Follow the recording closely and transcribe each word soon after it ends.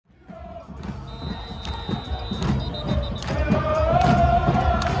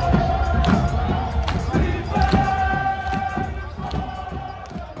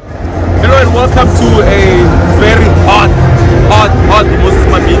welcome to a very hot Moses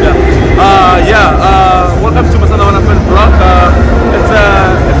Mabhida. Welcome to Masana Wanafan Vlog. It's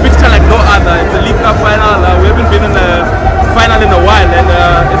a fixture like no other. It's a League Cup final. We haven't been in a final in a while, and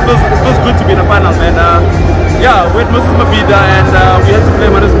it feels good to be in a final, man. We're at Moses Mabhida, and we had to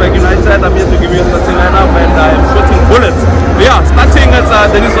play Maritzbug United. I'm here to give you a starting lineup, and I'm sweating bullets. Starting as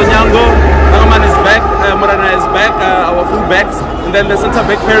Denis Onyango, Nagaman is back, Morana is back, our full backs, and then the centre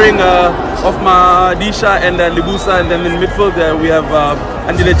back pairing of Madisha and Libusa, and then in midfield we have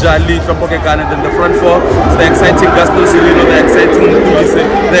Andile Jali from Pokekan, and then the front four is the exciting Gaston Silino, the exciting Kulise,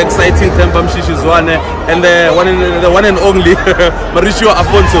 the exciting Temba Mshishizwane, and the one and only Mauricio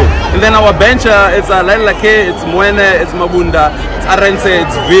Afonso. And then our bench it's Laila Lake, it's Mwene, it's Mabunda, it's Arense,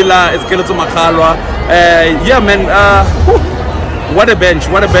 it's Villa, it's Keleto Makalwa. What a bench,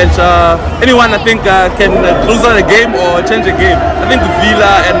 what a bench. Anyone I think can close out a game or change a game. I think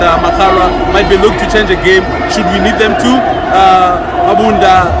Villa and Makalwa might be looked to change a game should we need them to.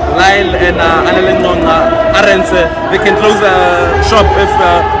 Mabunda, Lyle and Analenonga, Arense, they can close the shop if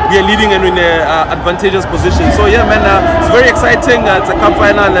we are leading and in an advantageous position. So yeah, man, it's very exciting. It's a cup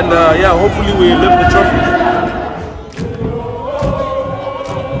final, and hopefully we lift the trophy.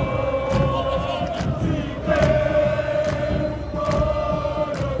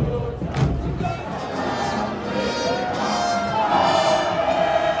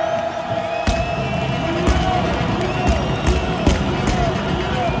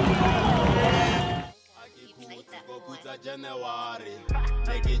 January,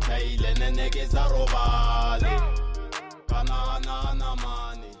 neke chaile ne neke zarobale, kana na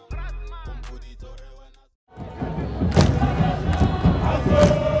mani, kumpudito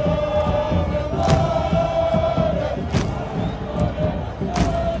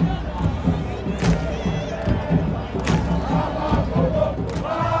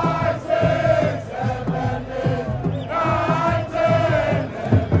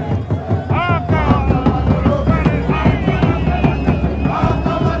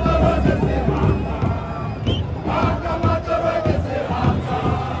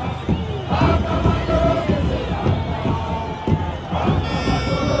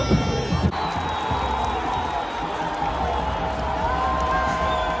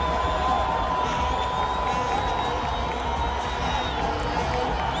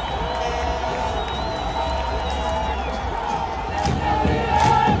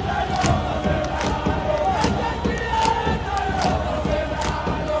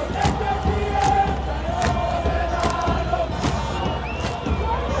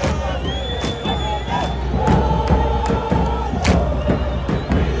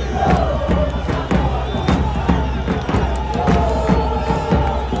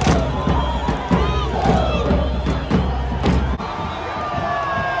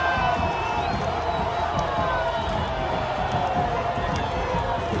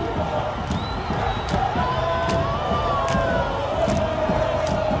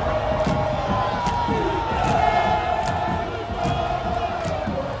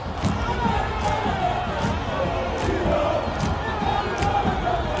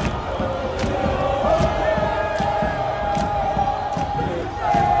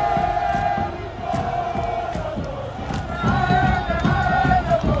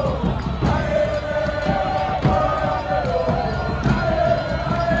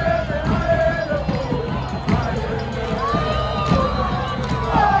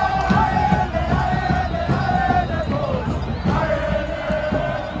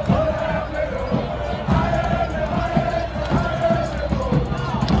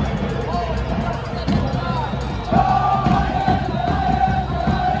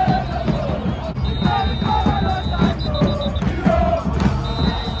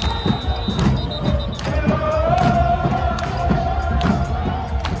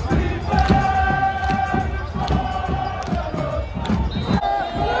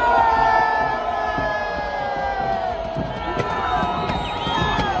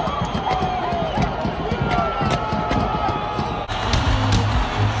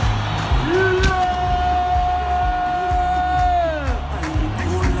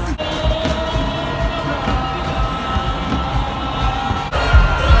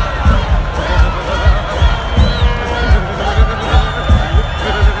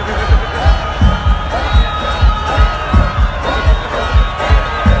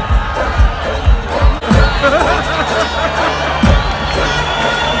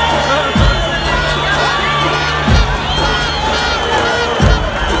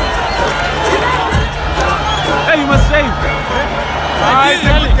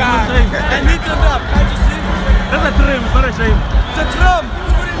That's a trim, it's not a shame. It's a drum,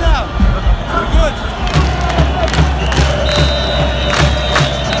 it's good enough.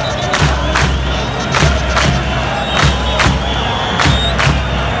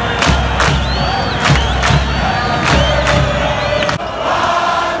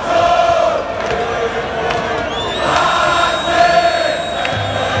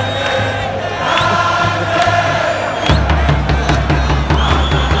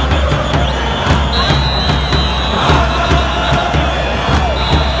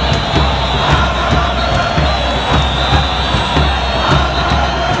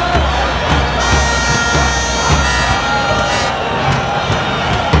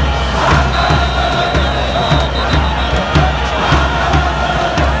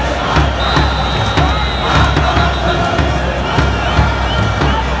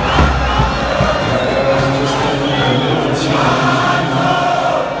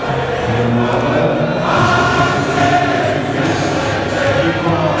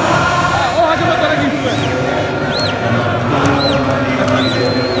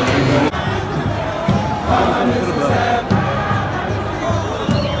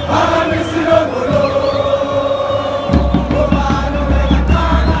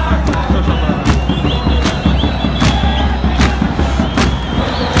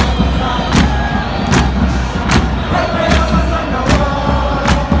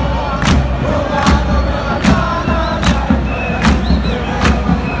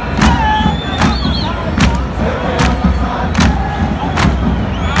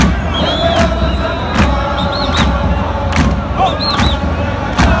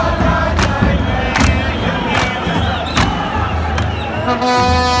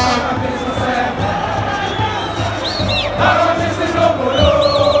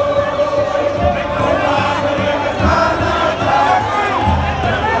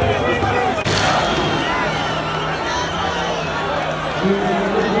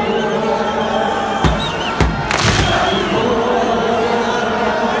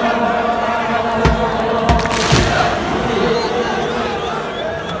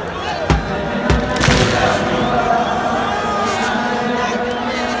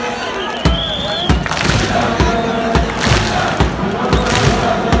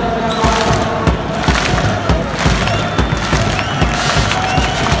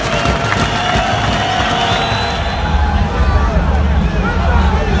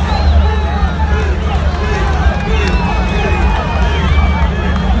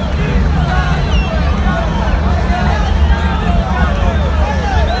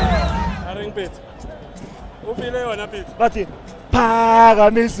 bathi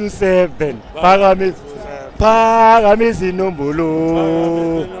phakamisa u7 phakamisa inombolo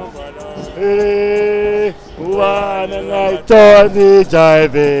wana ngayithoni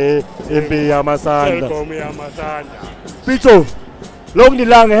jive impi yamasandla Pito long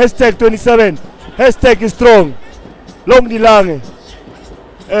nilange #27 #strong long nilange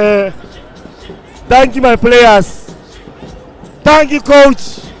thank you my players, thank you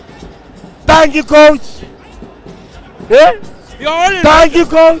coach, thank you coach. Yeah? Thank you,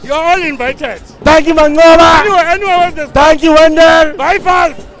 coach. You're all invited. Thank you, Mangoba. Anyone thank you, Wendell. Bye,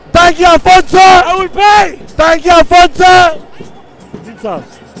 Fals. Thank you, Alfonso. I will pay. Thank you, Alfonso.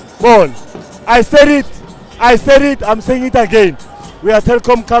 Ball. I said it. I'm saying it again. We are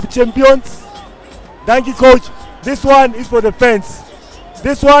Telkom Cup champions. Thank you, coach. This one is for the fans.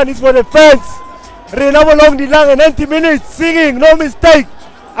 This one is for the fans. Rina long the long 90 minutes singing, no mistake.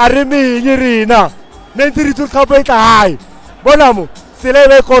 Arimi Rina. 92 kapeta high. Bonamu.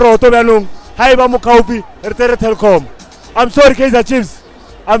 Sileve Koroto Belung. Hi Bamu Kaupi. Ertere Telkom. I'm sorry, Kaiser Chiefs.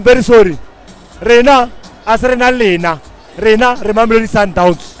 I'm very sorry. Rena, Asrena Lena. Rena, Mamelodi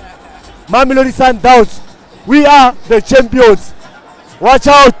Sundowns. Mamelodi Sundowns. We are the champions. Watch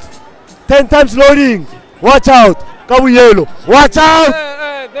out. 10 times loading. Watch out. Kabuyelo. Watch out.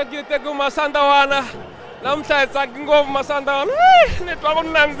 Thank you, Masandawana. Namhlanje ngingoma Masandawana. Nitwa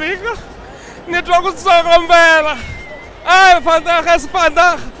kunanzika. Nitwa kusokombela. Fantastic,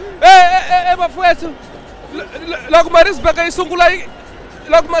 fantastic. Bafowethu. Loko Maritzbug isungula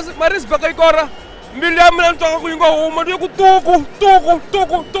loko Maritzbug ikora. Mbili yami nitwa kuyingoma kutuku.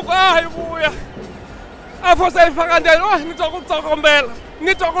 Ibuya. Afosa ifaka ndelo. Nitwa kusokombela.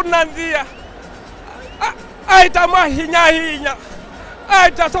 Nitwa kunanzia. Aita mahinya.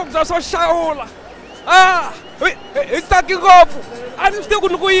 Aita so shaula. Isaki ngofu. Anisite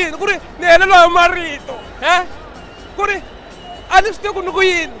kunukuyini kuri nelelo marito. Kuri anisite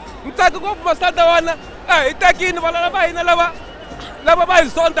kunukuyini. Mtaki ngofu Masandawana. Itakini balala bahina laba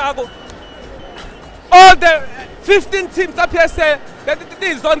bayizondako. All the 15 teams up here say that it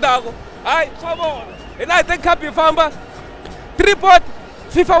is zondako. Hayi sabona. And I think Cup ifamba 3-pot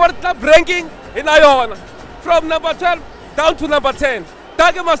FIFA World Club ranking inayona. From number 12 down to number 10.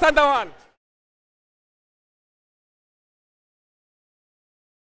 Thank you, Masandawana.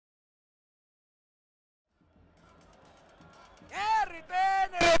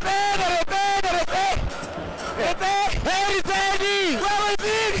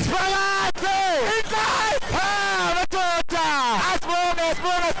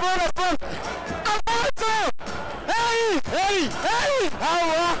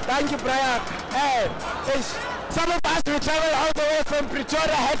 Thank you, Brian. Some of us will travel all the way from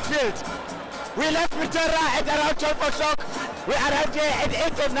Pretoria, Hatfield. We left Pretoria at around 12 o'clock. We arrived here at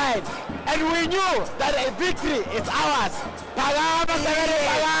 8 or 9. And we knew that a victory is ours. Pagama,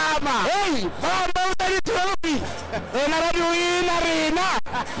 hey, Pagama, trophy. Arena.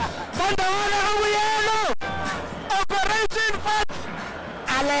 Sundowns, Operation Fat.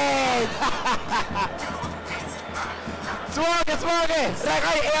 Alex. Smoke.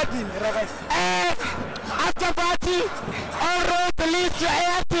 Ragai. After party, all roads lead to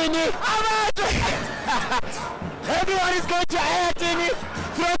Ayatini. Everyone is going to Ayatini.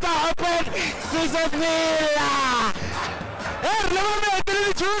 Throat are open. Season Villa.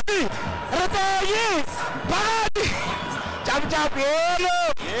 Jump,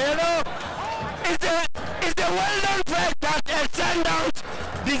 yellow. It's a well-known fact that at Sundowns,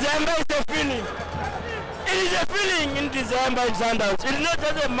 December is a feeling. It is a feeling in December in Sundowns. It is not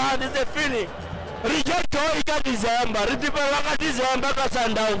just a month, it's a feeling. Reject December, Ritipalaka December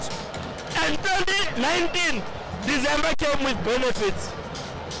Sundowns. And 2019, December came with benefits.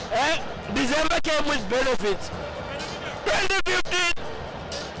 December came with benefits. 2015,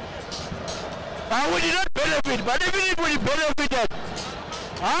 we did not benefit, but even if we benefited,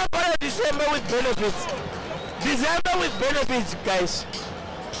 how about December with benefits? December with benefits, guys.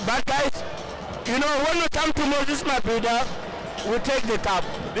 But guys, you know, when we come to Moses Mapida, we take the cup.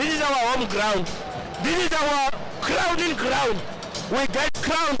 This is our home ground. This is our crowning ground. We get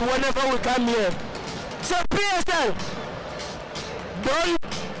crowned whenever we come here. So PSL, don't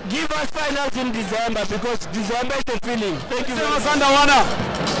give us finals in December because December is a feeling. Thank you very much.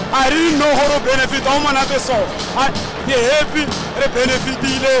 I didn't know how to benefit. I'm not so. I'm happy to benefit.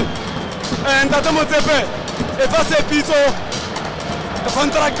 And that's what I'm saying. If I say piece the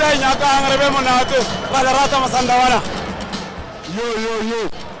contract I Yo,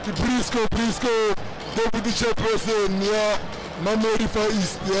 Briscoe, Deputy Chairperson, yeah, Mamelodi for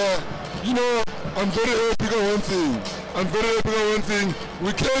East, yeah. You know, I'm very happy about one thing.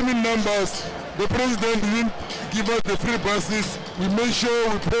 We came in numbers. The president didn't give us the free buses. We make sure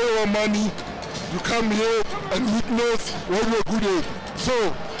we pay our money. You come here and witness what we're good at.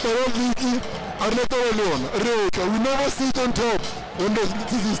 So, we never sit on top when the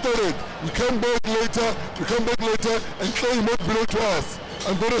season started. We come back later and claim what belongs to us.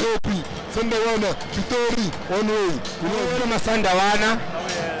 I'm very happy. Sandawana, Pitori, one way. Sandawana.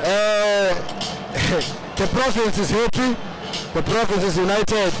 The province is happy. The province is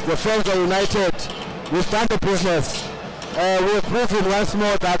united. The fans are united. We've done the business. We're proving once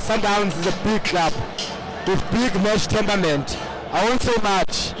more that Sundowns is a big club with big match temperament. I won't say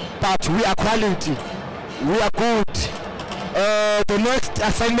much, but we are quality. We are good. The next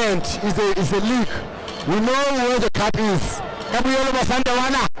assignment is a league. We know where the cup is.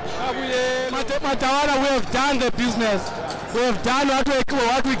 Matawana, we have done the business. We have done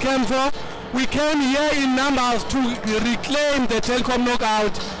what we came for. We came here in numbers to reclaim the Telkom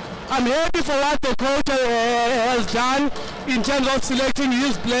knockout. I'm happy for what the coach has done in terms of selecting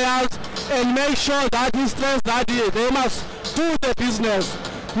his players and make sure that he stressed that they must do the business.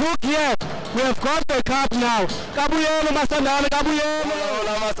 Look here, we have got the cup now. I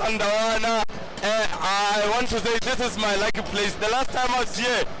want to say this is my lucky place. The last time I was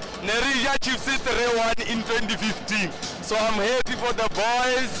here, Nerija Chiefs won in 2015. So I'm happy for the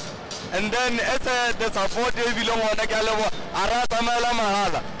boys. And then as the support they belong on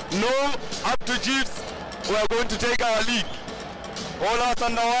no, up to Chiefs, we are going to take our league. Ola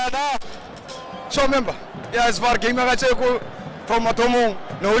Sandawana. So member, yeah, as far game from Matomo,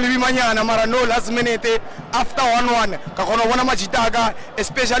 no Livi Manyana, Mara, no last minute after 1-1. Kakono wana machitaga,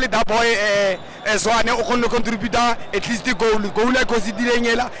 especially that boy Swane Okono contributor, at least the goal like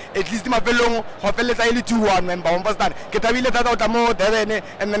Cosidingela, at least Mapelong, Hopel's 2-1 member, understand. Ketavile Tatamo, Devene,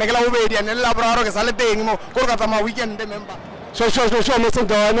 and Menegala Obedi, and Labra Saletimo, Korkatama weekend member. So, Mr.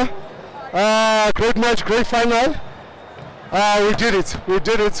 Dana. Great match, great final. We did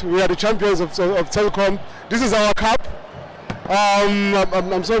it. We are the champions of Telkom. This is our cup.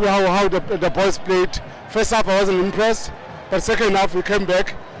 I'm sorry how the boys played. First half I wasn't impressed, but second half we came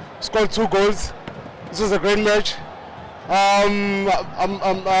back, scored 2 goals. This was a great match. I'm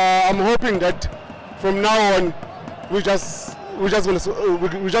hoping that from now on we're just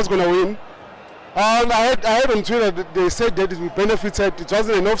gonna win. I heard on Twitter that they said that we benefited. It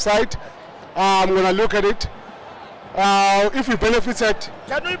wasn't an offside. I'm gonna look at it. If we benefited,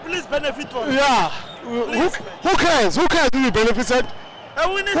 can we please benefit from it? Yeah. Who cares? Who cares if we benefited?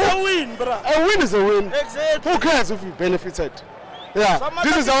 A win is a win, bro. A win is a win. Exactly. Who cares if we benefited? Yeah.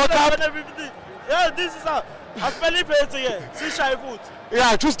 This is our cup. Yeah, this is our. I spell it here. See shy food.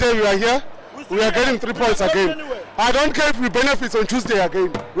 Yeah, Tuesday we are here. We are getting 3 points again. I don't care if we benefit on Tuesday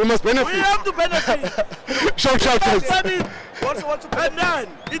again. We must benefit. We have to benefit. Shout. And then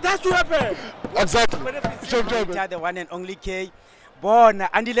it has to happen. Exactly. The one and only K. Born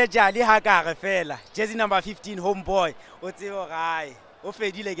Andile Jali Haga fella. Jersey number 15, homeboy. Oteo Rai.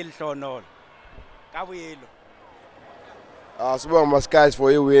 Ofedile Gelshonol. Kabuelo. Sibonga skies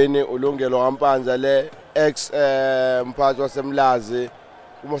for iwini ulungelo ampanza le ex mphathi wasemlazi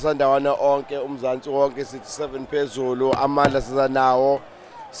uMasandawana onke umzansi wonke sithi 7 phezulu amandla sizanawo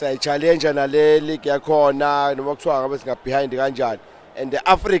siyayichallenge nale league yakhona noma kuthiwa ngabe singa behind kanjani and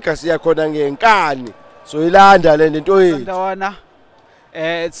Africa siyakhona ngenkani so ilanda le nto yethu Sandawana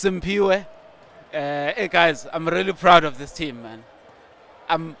Simpiwe hey guys, I'm really proud of this team, man.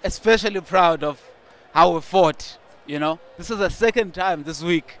 I'm especially proud of how we fought. You know, this is the second time this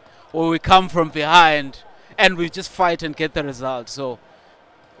week where we come from behind and we just fight and get the result. So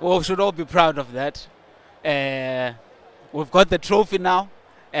we should all be proud of that. We've got the trophy now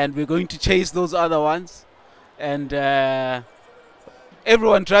and we're going to chase those other ones. And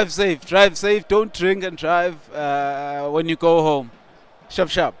everyone drive safe, don't drink and drive when you go home.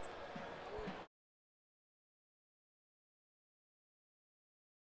 Sharp.